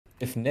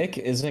If Nick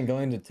isn't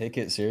going to take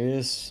it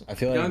serious, I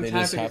feel like Gun they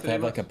just tactic have is to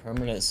have like a much.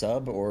 permanent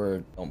sub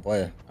or don't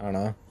play. I don't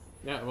know.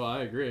 Yeah, well,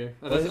 I agree.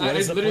 What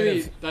is the point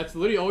of That's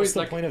literally what's always the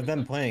like. point of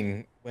them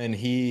playing when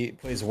he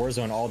plays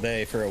Warzone all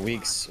day for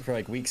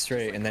like weeks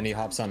straight and then he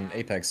hops on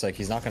Apex? Like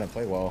he's not gonna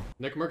play well.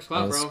 Nick Merck's And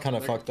clout, it's bro. kind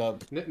of fucked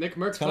up. Nick It's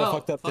Merck's kind of clout.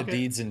 fucked up the Fuck it.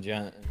 deeds in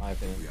my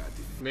opinion.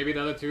 Maybe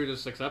the other two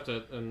just accept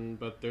it,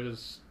 but they're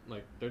just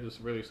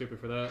really stupid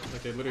for that.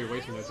 Like they're literally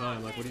wasting their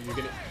time. Like what are you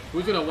gonna?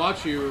 Who's gonna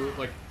watch you?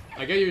 Like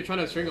I get you're trying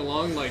to string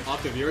along like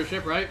off the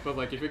viewership, right? But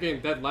like if you're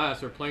getting dead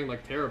last or playing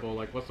like terrible,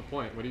 like what's the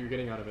point? What are you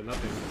getting out of it?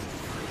 Nothing.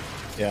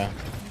 Yeah.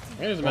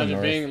 I just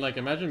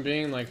imagine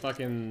being like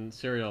fucking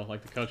Serial,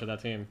 like the coach of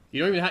that team.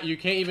 You don't even you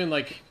can't even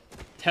like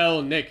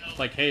tell Nick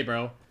like, hey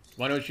bro,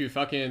 why don't you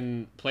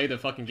fucking play the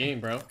fucking game,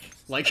 bro?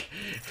 Like,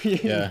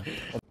 Yeah.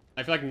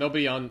 I feel like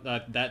nobody on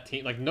that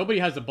team, like nobody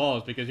has the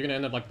balls because you're gonna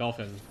end up like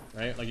Dolphin,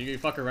 right? Like you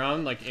fuck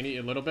around like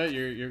a little bit,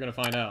 you're gonna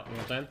find out. You know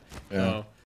what I'm saying? Yeah. So